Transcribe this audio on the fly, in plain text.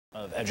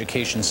of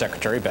Education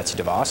Secretary Betsy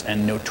DeVoss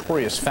and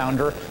notorious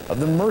founder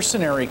of the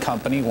mercenary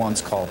company once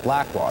called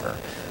Blackwater.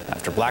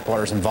 After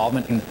Blackwater's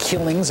involvement in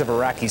killings of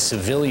Iraqi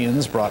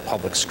civilians brought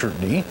public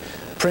scrutiny,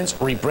 Prince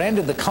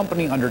rebranded the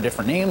company under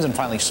different names and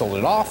finally sold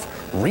it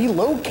off,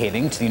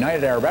 relocating to the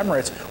United Arab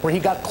Emirates, where he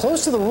got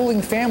close to the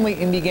ruling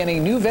family and began a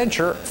new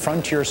venture,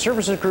 Frontier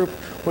Services Group,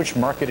 which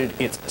marketed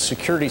its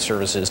security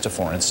services to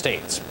foreign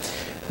states.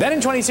 Then in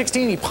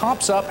 2016, he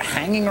pops up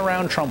hanging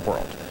around Trump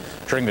world.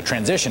 During the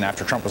transition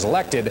after Trump was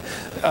elected,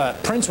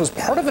 Prince was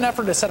part of an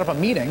effort to set up a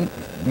meeting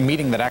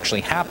that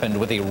actually happened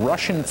with a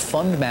Russian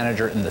fund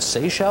manager in the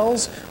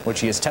Seychelles, which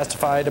he has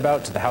testified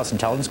about to the House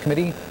Intelligence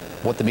Committee.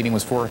 What the meeting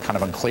was for, kind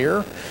of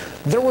unclear.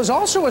 There was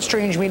also a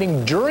strange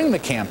meeting during the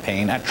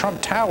campaign at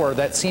Trump Tower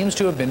that seems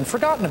to have been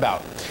forgotten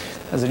about.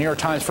 As the New York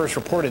Times first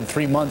reported,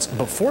 3 months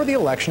before the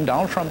election,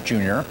 Donald Trump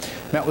Jr.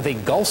 met with a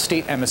Gulf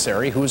state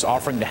emissary who was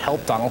offering to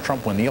help Donald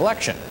Trump win the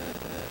election.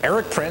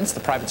 Erik,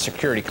 the private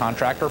security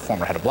contractor,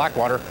 former head of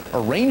Blackwater,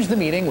 arranged the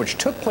meeting, which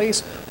took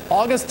place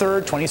August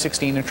 3rd,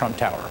 2016 in Trump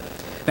Tower.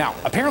 Now,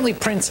 apparently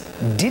Prince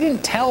didn't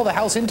tell the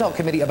House Intel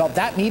Committee about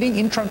that meeting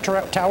in Trump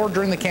Tower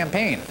during the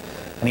campaign.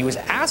 And he was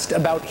asked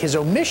about his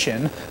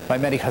omission by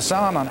Mehdi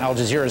Hasan on Al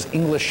Jazeera's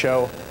English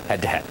show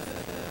Head to Head.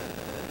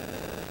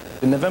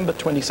 In November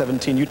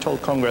 2017, you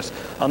told Congress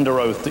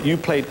under oath that you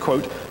played,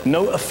 quote,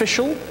 no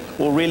official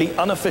or really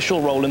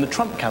unofficial role in the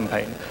Trump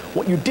campaign.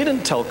 What you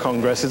didn't tell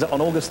Congress is that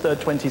on August 3rd,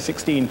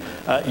 2016,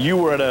 you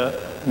were at a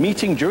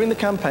meeting during the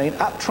campaign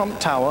at Trump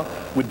Tower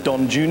with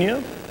Don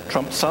Jr.,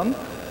 Trump's son,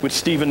 with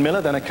Stephen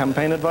Miller, then a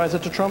campaign advisor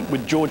to Trump,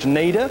 with George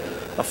Nader,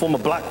 a former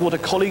Blackwater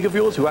colleague of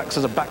yours who acts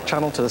as a back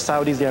channel to the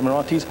Saudis, the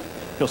Emiratis.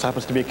 He also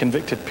happens to be a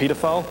convicted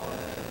pedophile.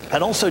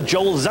 And also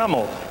Joel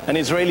Zamel, an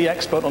Israeli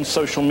expert on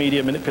social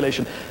media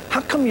manipulation.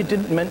 How come you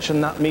didn't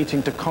mention that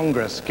meeting to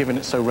Congress, given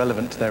it's so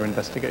relevant to their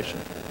investigation?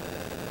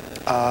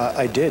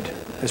 I did.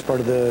 As part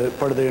of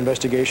the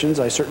investigations,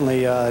 I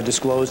certainly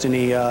disclosed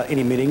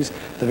any meetings.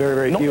 The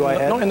very few I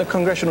had. Not in the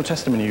congressional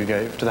testimony you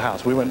gave to the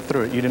House. We went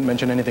through it. You didn't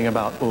mention anything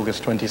about August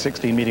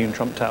 2016 meeting in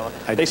Trump Tower.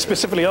 They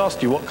specifically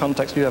asked you what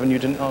context you have, and you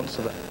didn't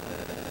answer that.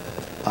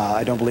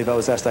 I don't believe I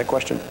was asked that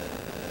question.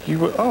 You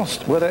were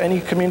asked, were there any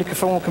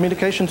formal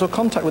communications or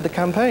contact with the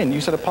campaign?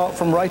 You said apart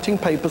from writing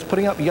papers,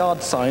 putting up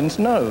yard signs,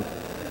 no.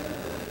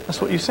 That's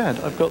what you said.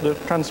 I've got the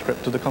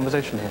transcript of the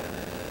conversation here.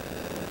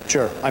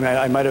 Sure. I mean,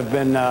 I might have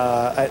been,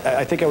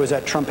 I think I was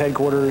at Trump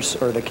headquarters,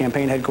 or the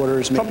campaign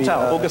headquarters. Trump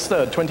Tower, August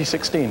 3rd,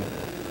 2016.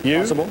 You,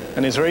 possible.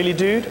 An Israeli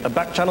dude, a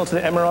back channel to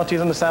the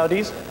Emiratis and the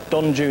Saudis,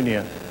 Don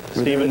Jr.,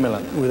 Stephen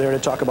Miller. We're there to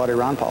talk about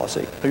Iran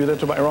policy. Are you there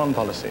to talk about Iran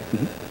policy?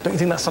 Mm-hmm. Don't you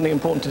think that's something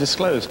important to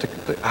disclose to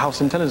the House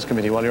Intelligence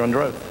Committee while you're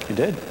under oath? You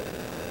did.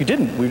 You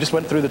didn't. We just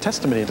went through the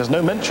testimony. There's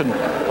no mention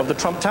of the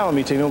Trump Tower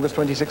meeting in August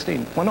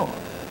 2016. Why not?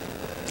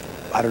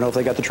 I don't know if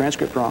they got the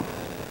transcript wrong.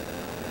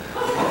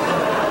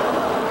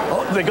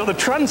 They got the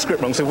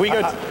transcript wrong. So if we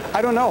go,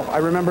 I don't know. I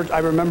remember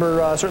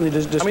certainly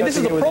discussing. I mean, this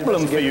is a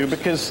problem for you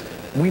because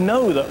we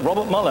know that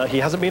Robert Mueller, he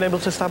hasn't been able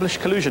to establish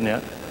collusion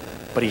yet,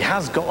 but he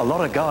has got a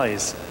lot of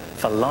guys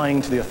for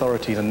lying to the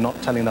authorities and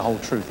not telling the whole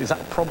truth. Is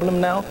that a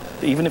problem now?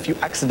 That even if you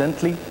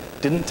accidentally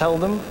didn't tell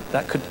them,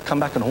 that could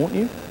come back and haunt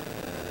you?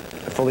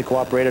 I fully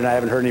cooperated. I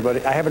haven't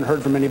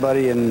heard from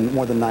anybody in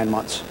more than 9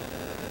 months.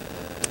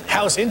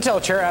 House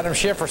Intel Chair Adam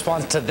Schiff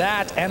responds to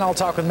that, and I'll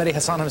talk with Mehdi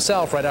Hasan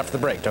himself right after the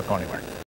break. Don't go anywhere.